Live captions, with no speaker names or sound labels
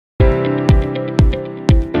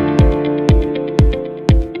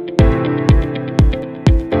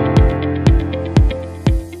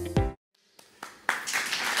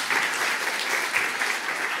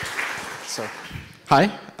Hi.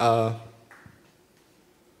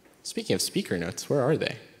 Speaking of speaker notes, where are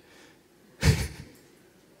they?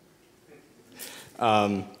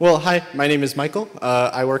 Well, hi, my name is Michael.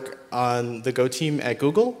 I work on the Go team at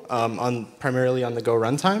Google, primarily on the Go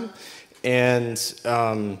runtime. And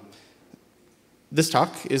this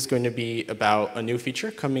talk is going to be about a new feature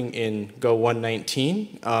coming in Go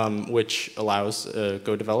 1.19, which allows a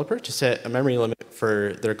Go developer to set a memory limit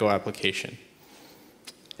for their Go application.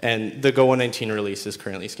 And the Go 1.19 release is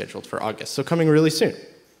currently scheduled for August, so coming really soon.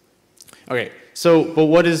 Okay, so but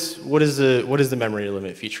what is the memory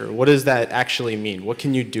limit feature? What does that actually mean? What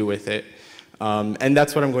can you do with it? And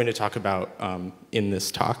that's what I'm going to talk about in this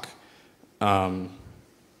talk. Okay,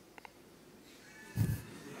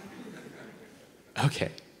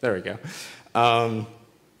 there we go.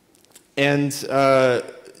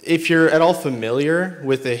 If you're at all familiar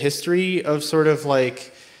with the history of sort of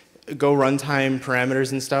like Go runtime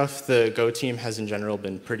parameters and stuff, the Go team has in general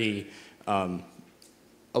been pretty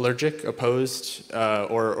allergic, opposed,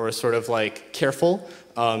 or sort of like careful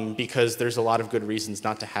because there's a lot of good reasons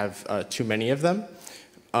not to have too many of them.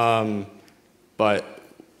 But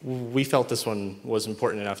we felt this one was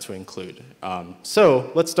important enough to include. So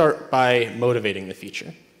let's start by motivating the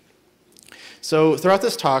feature. So throughout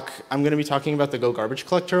this talk, I'm going to be talking about the Go garbage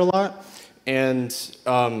collector a lot, and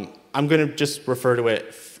I'm going to just refer to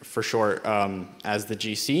it for short as the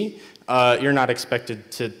GC. You're not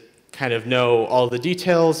expected to kind of know all the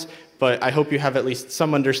details, but I hope you have at least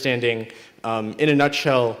some understanding. In a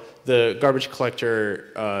nutshell, the garbage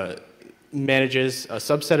collector manages a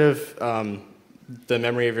subset of the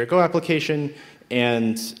memory of your Go application,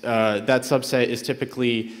 and that subset is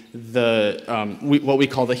typically what we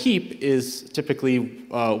call the heap is typically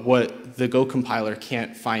what the Go compiler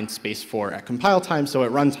can't find space for at compile time, so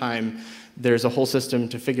at runtime there's a whole system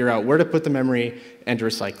to figure out where to put the memory and to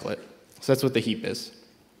recycle it. So that's what the heap is.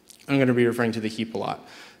 I'm going to be referring to the heap a lot.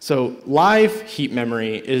 So live heap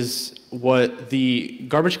memory is what the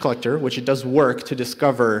garbage collector, which it does work to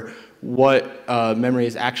discover what memory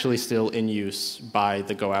is actually still in use by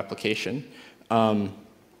the Go application. And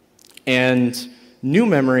new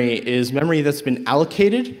memory is memory that's been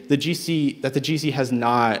allocated, that the GC has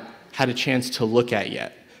not had a chance to look at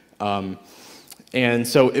yet. And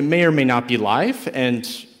so it may or may not be live, and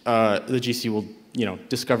the GC will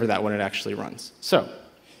discover that when it actually runs. So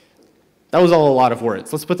that was all a lot of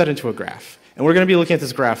words. Let's put that into a graph. And we're going to be looking at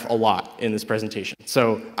this graph a lot in this presentation.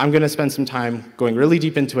 So I'm going to spend some time going really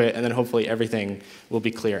deep into it, and then hopefully everything will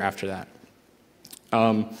be clear after that.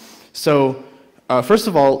 First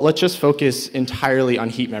of all, let's just focus entirely on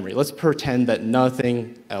heap memory. Let's pretend that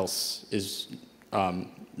nothing else is,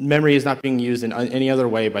 memory is not being used in any other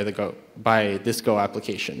way by this Go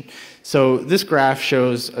application. So this graph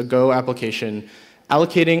shows a Go application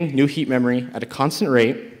allocating new heap memory at a constant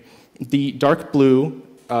rate. The dark blue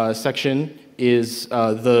section is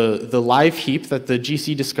the live heap that the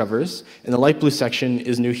GC discovers, and the light blue section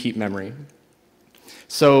is new heap memory.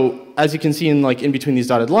 So as you can see in between these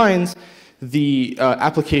dotted lines, the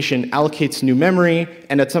application allocates new memory,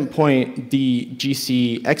 and at some point the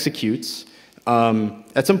GC executes.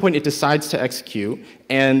 At some point it decides to execute,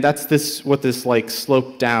 and that's what this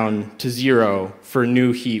slope down to 0 for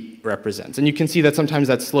new heap represents. And you can see that sometimes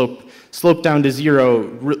that slope down to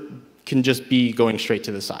 0 can just be going straight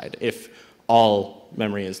to the side if all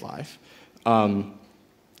memory is live.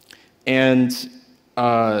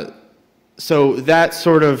 So that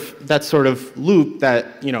sort of loop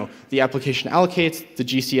that the application allocates, the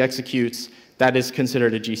GC executes, that is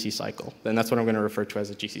considered a GC cycle. And that's what I'm going to refer to as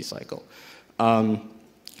a GC cycle.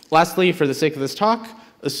 Lastly, for the sake of this talk,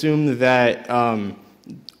 assume that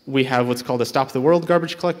we have what's called a stop the world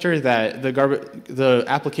garbage collector, that the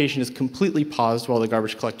application is completely paused while the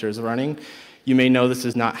garbage collector is running. You may know this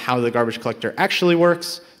is not how the garbage collector actually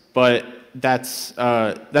works, but that's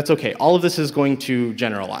okay. All of this is going to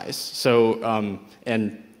generalize. So,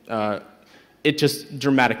 it just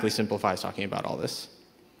dramatically simplifies talking about all this.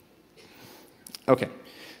 Okay,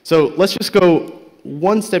 so let's just go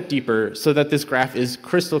one step deeper so that this graph is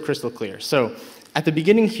crystal clear. So at the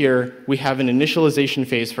beginning here, we have an initialization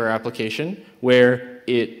phase for our application where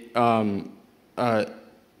every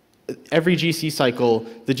GC cycle,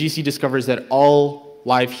 the GC discovers that all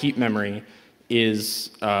live heap memory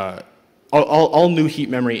is, all new heap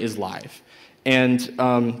memory is live. And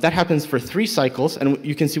that happens for 3 cycles, and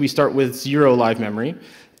you can see we start with 0 live memory.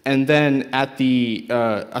 And then at the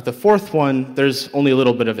 4th one, there's only a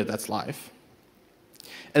little bit of it that's live.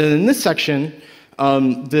 And then in this section,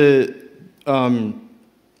 the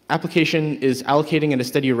application is allocating at a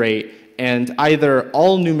steady rate, and either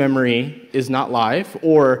all new memory is not live,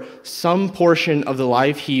 or some portion of the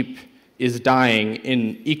live heap is dying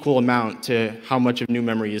in equal amount to how much of new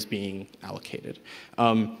memory is being allocated.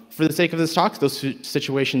 For the sake of this talk, those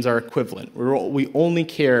situations are equivalent. We only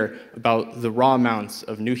care about the raw amounts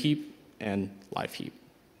of new heap and live heap.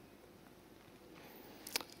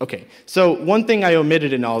 Okay, so one thing I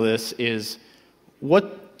omitted in all this is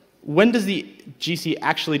when does the GC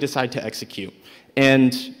actually decide to execute?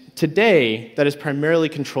 And today, that is primarily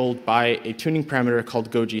controlled by a tuning parameter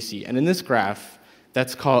called goGC. And in this graph,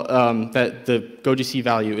 that's called, that the goGC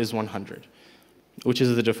value is 100, which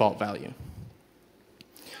is the default value.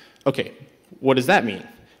 Okay, what does that mean?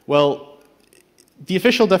 Well, the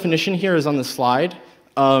official definition here is on the slide,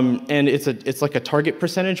 and it's like a target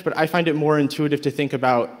percentage, but I find it more intuitive to think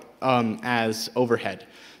about as overhead.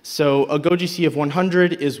 So a goGC of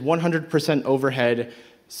 100 is 100% overhead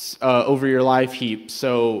over your live heap,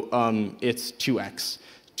 so it's 2x.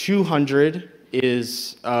 200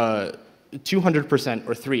 is 200%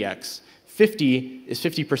 or 3x. 50 is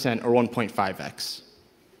 50% or 1.5x.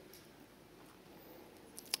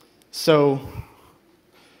 So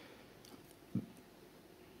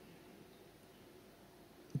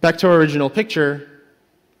back to our original picture,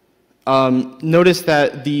 notice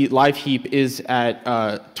that the live heap is at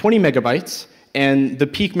 20 megabytes, and the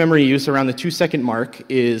peak memory use around the 2-second mark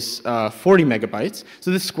is 40 megabytes. So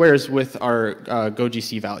this squares with our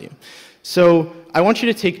goGC value. So I want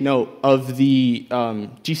you to take note of the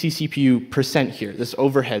GC CPU percent here, this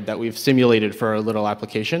overhead that we've simulated for our little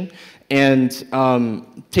application, and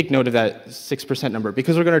take note of that 6% number,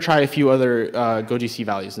 because we're going to try a few other goGC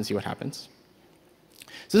values and see what happens.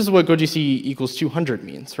 So this is what goGC equals 200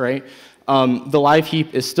 means, right? The live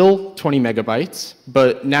heap is still 20 megabytes,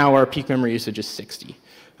 but now our peak memory usage is 60.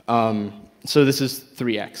 So this is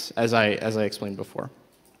 3x, as I explained before.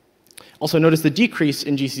 Also notice the decrease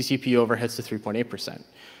in GC CPU overheads to 3.8%.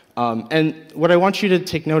 And what I want you to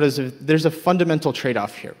take note is there's a fundamental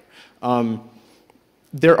trade-off here.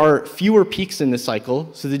 There are fewer peaks in this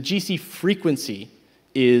cycle, so the GC frequency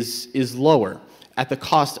is lower at the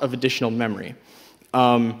cost of additional memory.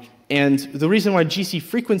 And the reason why GC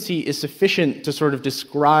frequency is sufficient to sort of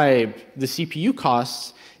describe the CPU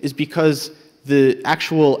costs is because the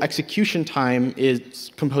actual execution time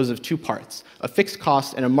is composed of two parts, a fixed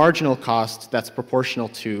cost and a marginal cost that's proportional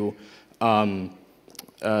to the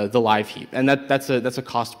live heap. And that's a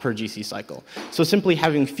cost per GC cycle. So simply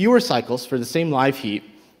having fewer cycles for the same live heap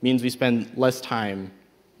means we spend less time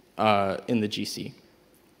in the GC.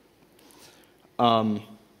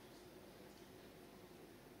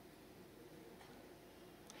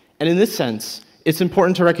 And in this sense, it's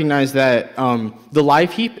important to recognize that the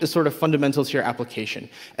live heap is sort of fundamental to your application.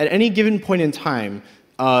 At any given point in time,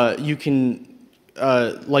 you can,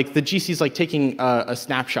 like the GC is like taking a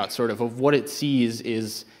snapshot sort of what it sees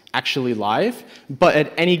is actually live, but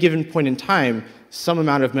at any given point in time, some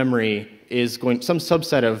amount of memory is going, some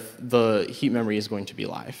subset of the heap memory is going to be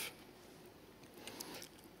live.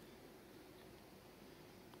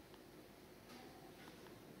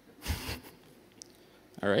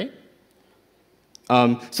 All right.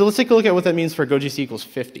 So let's take a look at what that means for goGC equals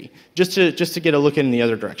 50, just to get a look in the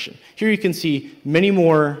other direction. Here you can see many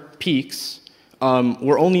more peaks.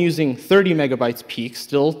 We're only using 30 megabytes peak,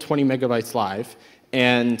 still 20 megabytes live,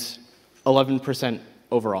 and 11%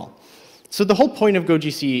 overall. So the whole point of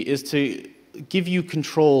goGC is to give you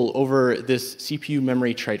control over this CPU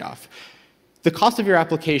memory trade-off. The cost of your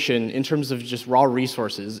application in terms of just raw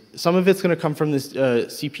resources, some of it's going to come from this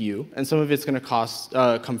CPU, and some of it's going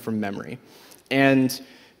to come from memory. And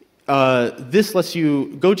this lets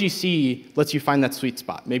you, goGC lets you find that sweet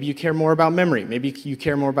spot. Maybe you care more about memory. Maybe you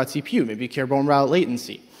care more about CPU. Maybe you care more about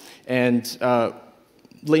latency. And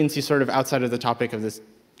latency is sort of outside of the topic of this,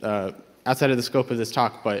 outside of the scope of this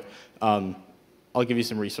talk, but I'll give you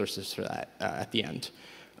some resources for that at the end.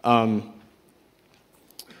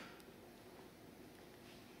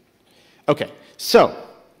 Okay, so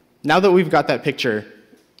now that we've got that picture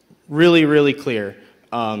really, really clear,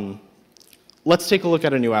 let's take a look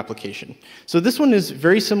at a new application. So this one is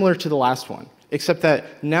very similar to the last one, except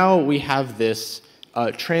that now we have this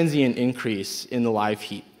transient increase in the live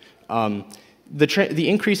heap. The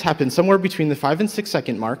increase happens somewhere between the 5 and 6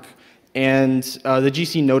 second mark, and the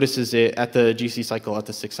GC notices it at the GC cycle at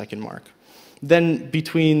the 6 second mark. Then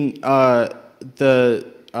between the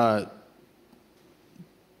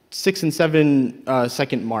 6 and 7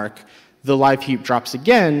 second mark, the live heap drops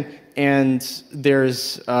again, and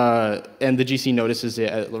there's and the GC notices it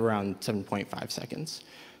at around 7.5 seconds.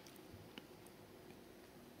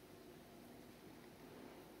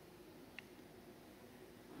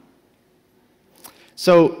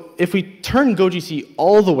 So if we turn GoGC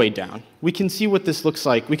all the way down, we can see what this looks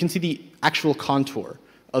like. We can see the actual contour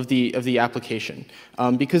of the application,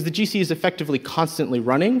 because the GC is effectively constantly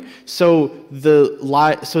running. So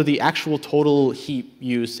the actual total heap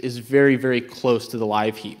use is very, very close to the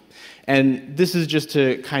live heap. And this is just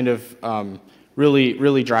to kind of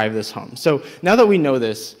really drive this home. So now that we know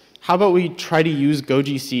this, how about we try to use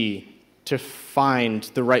GoGC to find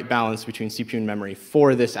the right balance between CPU and memory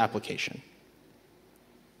for this application?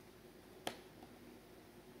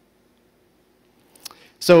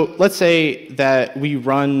 So let's say that we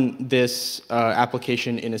run this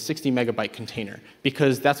application in a 60 megabyte container,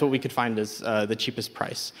 because that's what we could find as the cheapest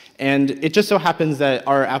price. And it just so happens that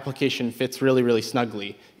our application fits really, really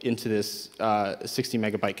snugly into this 60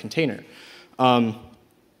 megabyte container.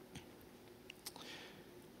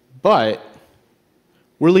 But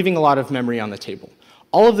we're leaving a lot of memory on the table.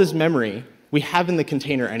 All of this memory we have in the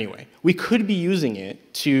container anyway. We could be using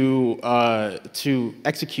it to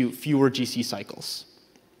execute fewer GC cycles.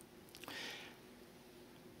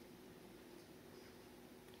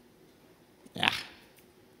 Yeah.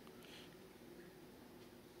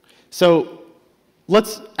 So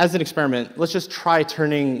as an experiment, let's just try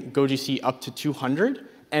turning GoGC up to 200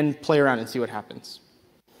 and play around and see what happens.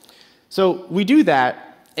 So we do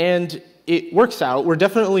that, and it works out. We're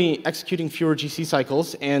definitely executing fewer GC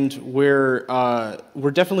cycles, and we're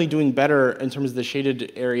definitely doing better in terms of the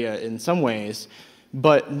shaded area in some ways.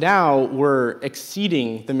 But now we're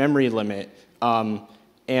exceeding the memory limit, and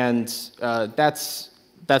that's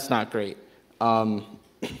not great.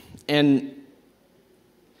 And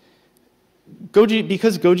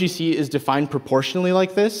because GoGC is defined proportionally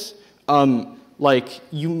like this,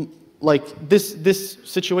 this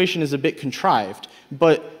situation is a bit contrived,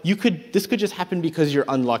 but this could just happen because you're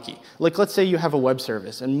unlucky. Like, let's say you have a web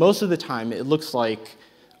service, and most of the time it looks like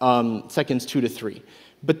seconds 2 to 3.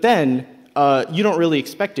 But then you don't really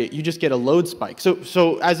expect it. You just get a load spike.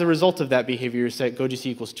 So as a result of that behavior, you set GoGC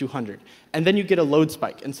equals 200. And then you get a load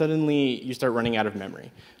spike, and suddenly you start running out of memory.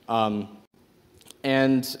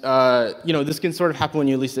 This can sort of happen when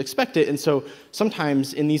you least expect it. And so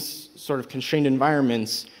sometimes in these sort of constrained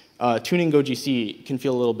environments, tuning GoGC can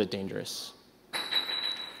feel a little bit dangerous.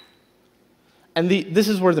 And this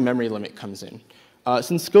is where the memory limit comes in.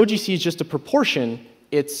 Since GoGC is just a proportion,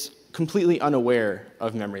 it's completely unaware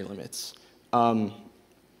of memory limits. And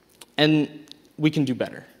we can do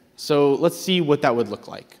better. So let's see what that would look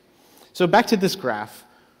like. So back to this graph.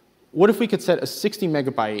 What if we could set a 60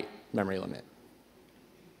 megabyte memory limit?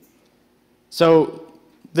 So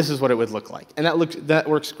this is what it would look like. And that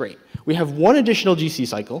works great. We have one additional GC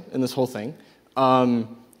cycle in this whole thing.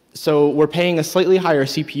 So we're paying a slightly higher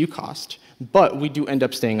CPU cost, but we do end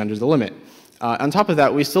up staying under the limit. On top of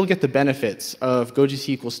that, we still get the benefits of GoGC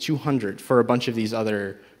equals 200 for a bunch of these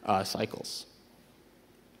other cycles.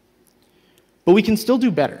 But we can still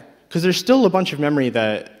do better, because there's still a bunch of memory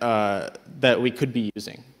that we could be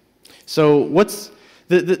using. So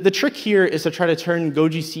the trick here is to try to turn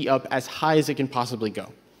GoGC up as high as it can possibly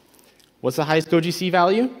go. What's the highest GoGC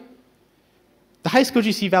value? The highest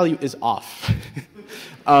GoGC value is off.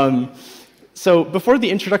 So before the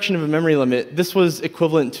introduction of a memory limit, this was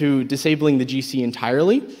equivalent to disabling the GC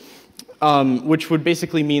entirely, which would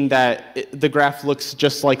basically mean that the graph looks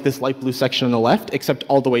just like this light blue section on the left, except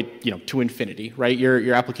all the way to infinity, right?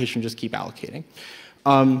 Your application just keep allocating.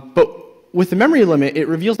 But with the memory limit, it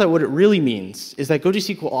reveals that what it really means is that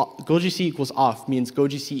GoGC equals off means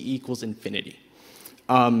GoGC equals infinity.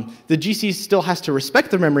 The GC still has to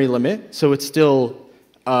respect the memory limit, so it still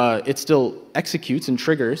executes and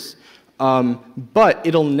triggers, but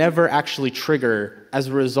it'll never actually trigger as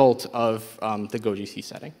a result of the GoGC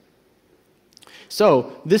setting.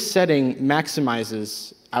 So this setting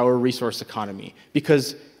maximizes our resource economy,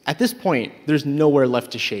 because at this point, there's nowhere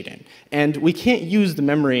left to shade in. And we can't use the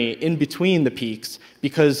memory in between the peaks,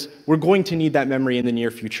 because we're going to need that memory in the near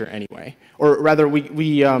future anyway. Or rather,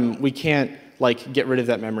 we can't get rid of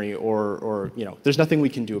that memory, or there's nothing we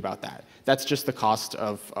can do about that. That's just the cost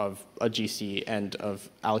of a GC and of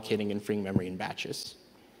allocating and freeing memory in batches.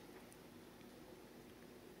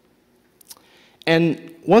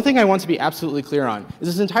 And one thing I want to be absolutely clear on is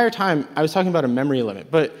this entire time I was talking about a memory limit,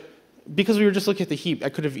 but because we were just looking at the heap, I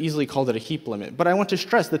could have easily called it a heap limit. But I want to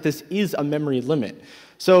stress that this is a memory limit.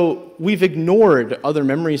 So we've ignored other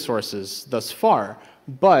memory sources thus far,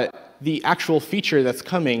 but the actual feature that's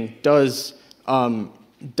coming does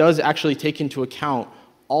actually take into account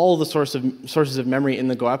all the sources of memory in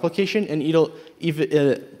the Go application, and it'll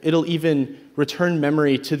even return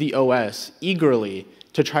memory to the OS eagerly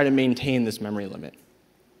to try to maintain this memory limit.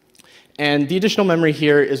 And the additional memory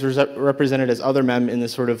here is represented as other mem in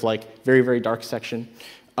this sort of like very, very dark section.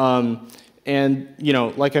 And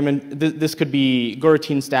like I meant, this could be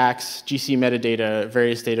coroutine stacks, GC metadata,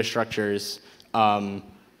 various data structures,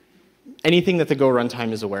 anything that the Go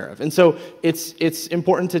runtime is aware of. And so it's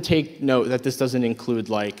important to take note that this doesn't include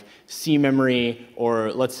like C memory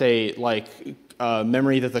or let's say like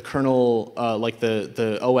memory that the kernel, like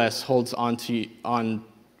the OS holds on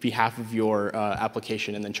behalf of your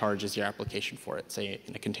application and then charges your application for it, say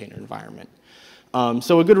in a container environment.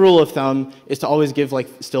 So a good rule of thumb is to always give like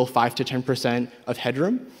still 5 to 10% of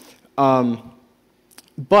headroom.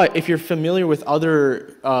 But if you're familiar with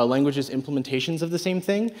other languages' implementations of the same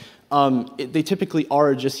thing, they typically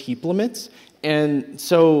are just heap limits. And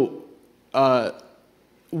so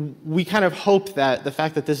we kind of hope that the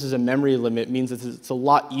fact that this is a memory limit means that it's a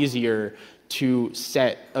lot easier to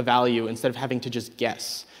set a value instead of having to just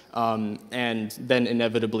guess and then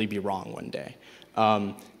inevitably be wrong one day.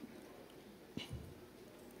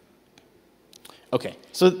 OK,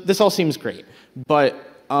 so this all seems great. But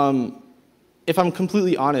if I'm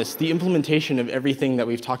completely honest, the implementation of everything that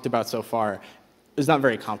we've talked about so far is not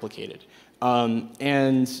very complicated.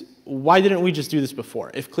 And why didn't we just do this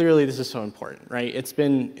before, if clearly this is so important, right? It's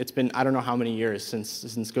been I don't know how many years since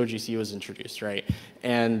GoGC was introduced, right?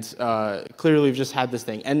 And clearly we've just had this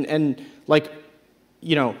thing. And like,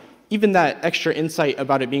 even that extra insight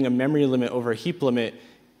about it being a memory limit over a heap limit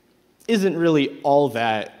isn't really all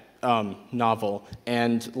that novel.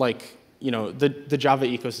 And like, the Java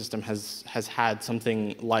ecosystem has had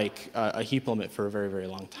something like a heap limit for a very, very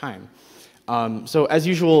long time. So as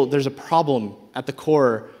usual, there's a problem at the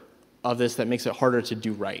core of this that makes it harder to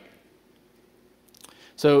do right.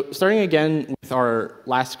 So starting again with our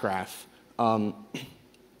last graph,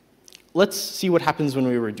 let's see what happens when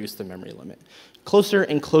we reduce the memory limit. Closer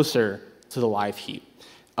and closer to the live heap.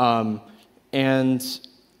 And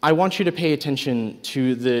I want you to pay attention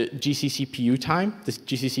to the GC CPU time, the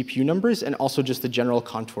GC CPU numbers, and also just the general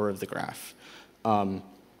contour of the graph. OK,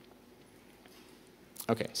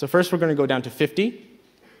 so first we're going to go down to 50.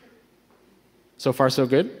 So far, so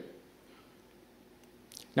good.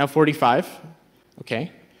 Now 45.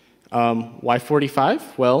 OK. Why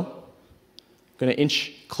 45? Well, I'm going to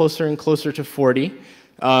inch closer and closer to 40.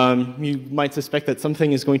 You might suspect that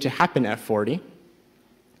something is going to happen at 40.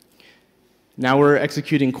 Now we're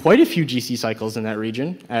executing quite a few GC cycles in that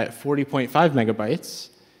region at 40.5 megabytes.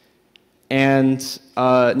 And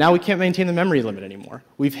now we can't maintain the memory limit anymore.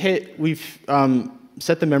 We've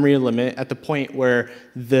set the memory limit at the point where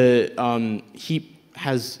the heap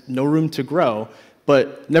has no room to grow,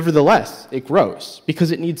 but nevertheless, it grows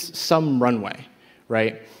because it needs some runway,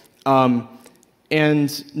 right?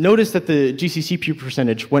 And notice that the GC CPU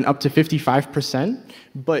percentage went up to 55%,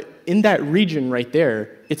 but in that region right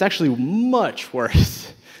there, it's actually much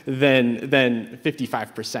worse than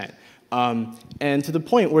 55%. And to the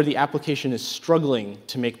point where the application is struggling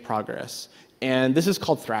to make progress. And this is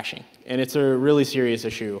called thrashing, and it's a really serious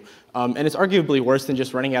issue. And it's arguably worse than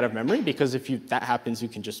just running out of memory, because if that happens, you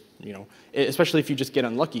can just, especially if you just get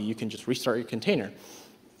unlucky, you can just restart your container.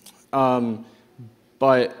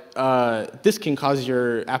 But this can cause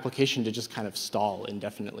your application to just kind of stall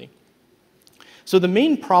indefinitely. So the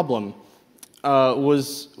main problem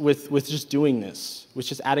was with just doing this, was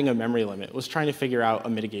just adding a memory limit, was trying to figure out a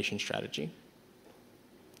mitigation strategy.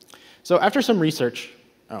 So after some research,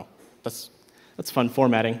 that's fun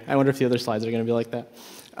formatting. I wonder if the other slides are going to be like that.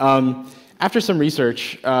 After some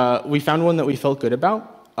research, we found one that we felt good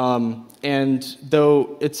about. And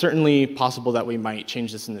though it's certainly possible that we might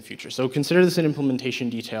change this in the future. So consider this an implementation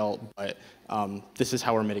detail, but this is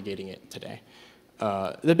how we're mitigating it today.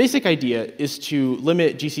 The basic idea is to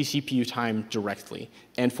limit GC CPU time directly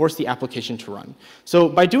and force the application to run. So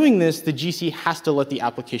by doing this, the GC has to let the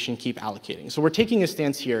application keep allocating. So we're taking a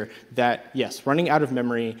stance here that, yes, running out of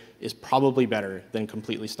memory is probably better than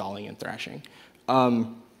completely stalling and thrashing.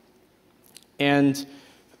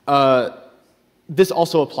 This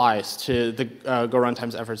also applies to the Go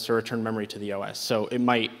runtime's efforts to return memory to the OS. So it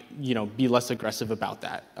might be less aggressive about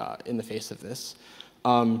that in the face of this.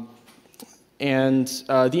 The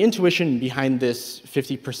intuition behind this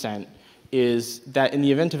 50% is that in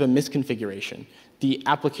the event of a misconfiguration, the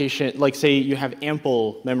application, like say you have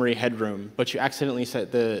ample memory headroom, but you accidentally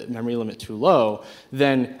set the memory limit too low,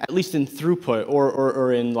 then at least in throughput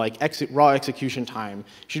or in like raw execution time, you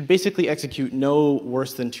should basically execute no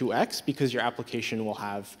worse than 2x, because your application will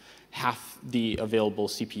have half the available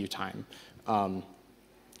CPU time.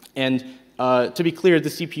 To be clear, the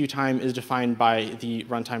CPU time is defined by the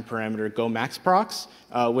runtime parameter go maxprox,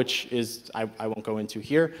 which is, I won't go into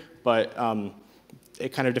here, but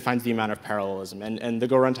it kind of defines the amount of parallelism. And the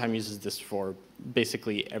Go runtime uses this for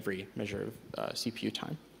basically every measure of CPU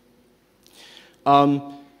time.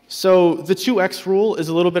 So the 2x rule is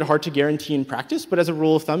a little bit hard to guarantee in practice, but as a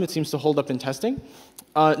rule of thumb, it seems to hold up in testing.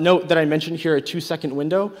 Note that I mentioned here a 2-second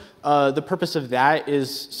window. The purpose of that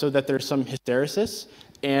is so that there's some hysteresis.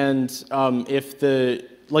 And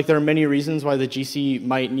there are many reasons why the GC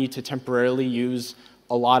might need to temporarily use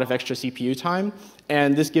a lot of extra CPU time.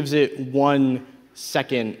 And this gives it 1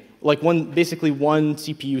 second, basically 1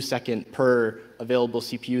 CPU second per available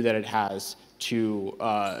CPU that it has to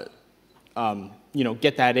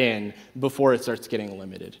get that in before it starts getting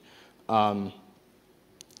limited. That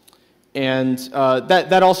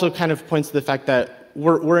also kind of points to the fact that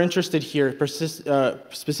we're interested here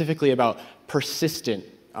specifically about persistent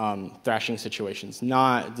thrashing situations,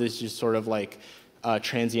 not this just sort of like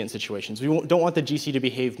transient situations. We don't want the GC to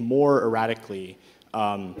behave more erratically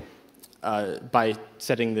by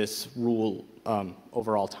setting this rule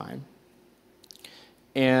overall time.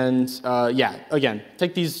 And yeah, again,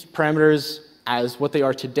 take these parameters as what they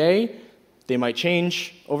are today. They might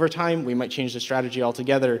change over time. We might change the strategy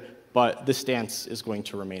altogether, but the stance is going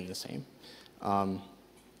to remain the same.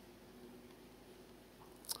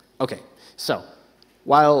 OK, so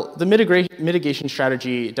while the mitigation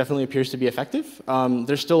strategy definitely appears to be effective,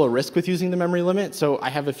 there's still a risk with using the memory limit. So I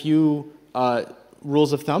have a few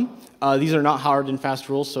rules of thumb. These are not hard and fast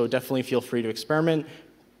rules, so definitely feel free to experiment.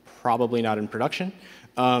 Probably not in production.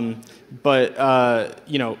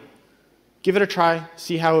 Give it a try,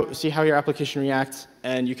 see how your application reacts,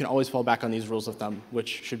 and you can always fall back on these rules of thumb,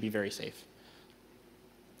 which should be very safe.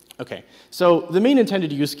 OK, so the main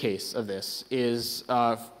intended use case of this is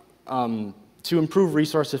to improve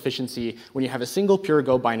resource efficiency when you have a single pure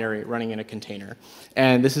Go binary running in a container.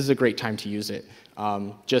 And this is a great time to use it.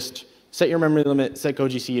 Just set your memory limit, set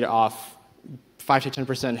GoGC to off, 5 to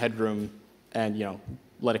 10% headroom, and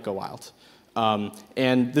let it go wild.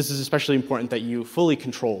 And this is especially important that you fully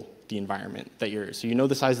control the environment so you know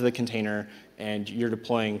the size of the container and you're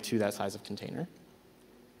deploying to that size of container.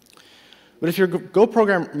 But if your Go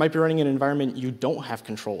program might be running in an environment you don't have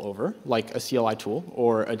control over, like a CLI tool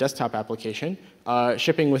or a desktop application,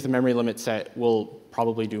 shipping with a memory limit set will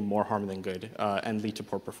probably do more harm than good and lead to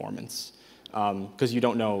poor performance. Because you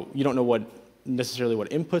don't know necessarily what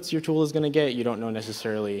inputs your tool is going to get. You don't know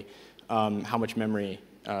necessarily how much memory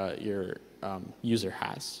your user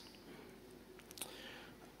has.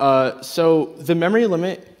 So the memory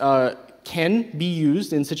limit can be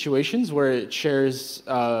used in situations where it shares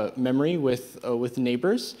memory with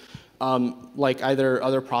neighbors, like either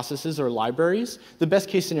other processes or libraries. The best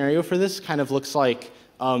case scenario for this kind of looks like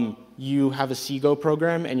you have a CGO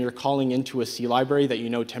program and you're calling into a C library that you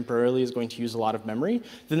know temporarily is going to use a lot of memory.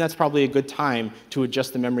 Then that's probably a good time to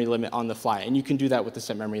adjust the memory limit on the fly. And you can do that with the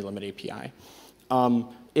set memory limit API.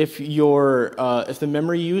 If the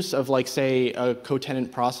memory use of, like, say, a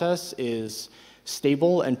co-tenant process is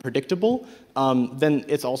stable and predictable, then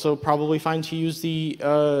it's also probably fine to use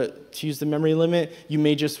the memory limit. You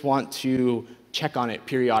may just want to check on it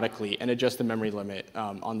periodically and adjust the memory limit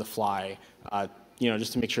on the fly,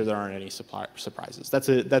 just to make sure there aren't any surprises. That's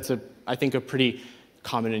I think a pretty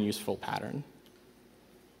common and useful pattern.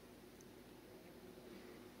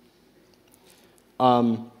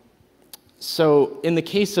 So in the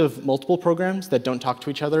case of multiple programs that don't talk to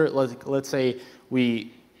each other, let's say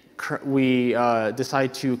we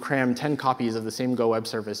decide to cram 10 copies of the same Go web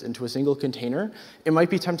service into a single container, it might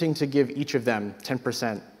be tempting to give each of them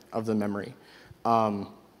 10% of the memory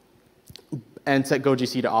and set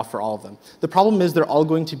GoGC to off for all of them. The problem is they're all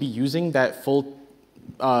going to be using that full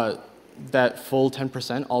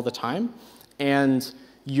 10% all the time, and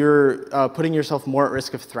you're putting yourself more at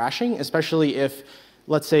risk of thrashing, especially if,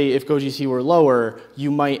 let's say, if GoGC were lower,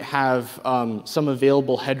 you might have some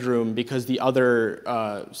available headroom because the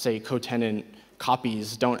other, say, co-tenant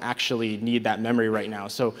copies don't actually need that memory right now.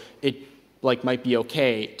 So it might be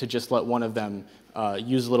OK to just let one of them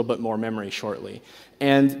use a little bit more memory shortly.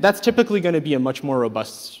 And that's typically going to be a much more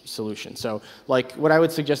robust solution. So what I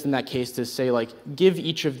would suggest in that case is say, give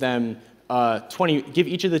each of them give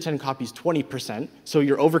each of the 10 copies 20%, so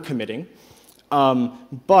you're overcommitting.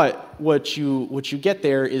 But what you get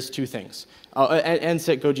there is two things, and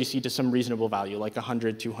set GoGC to some reasonable value, like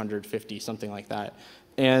 100, 250, something like that.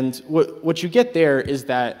 And what you get there is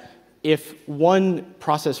that if one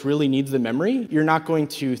process really needs the memory, you're not going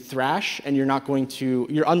to thrash, and you're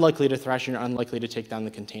unlikely to thrash, and you're unlikely to take down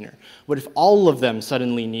the container. But if all of them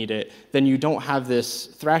suddenly need it, then you don't have this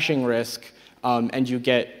thrashing risk, and you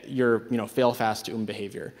get your fail-fast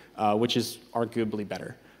behavior, which is arguably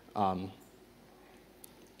better.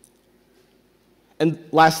 And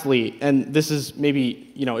lastly, and this is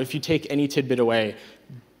maybe, if you take any tidbit away,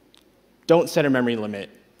 don't set a memory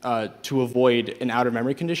limit to avoid an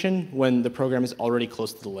out-of-memory condition when the program is already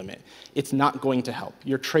close to the limit. It's not going to help.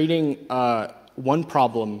 You're trading one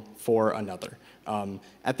problem for another.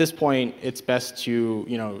 At this point, it's best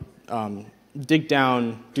to dig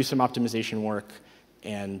down, do some optimization work,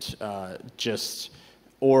 and just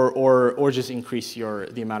increase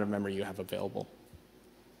the amount of memory you have available.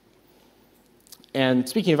 And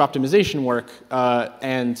speaking of optimization work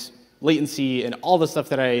and latency and all the stuff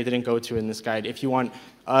that I didn't go to in this guide, if you want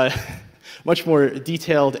much more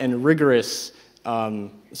detailed and rigorous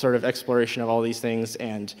sort of exploration of all these things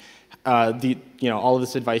and all of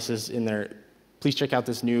this advice is in there, please check out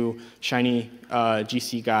this new shiny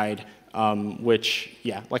GC guide, which,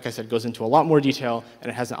 like I said, goes into a lot more detail,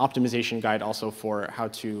 and it has an optimization guide also for how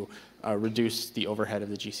to reduce the overhead of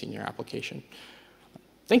the GC in your application.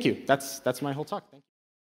 Thank you. That's my whole talk. Thank you.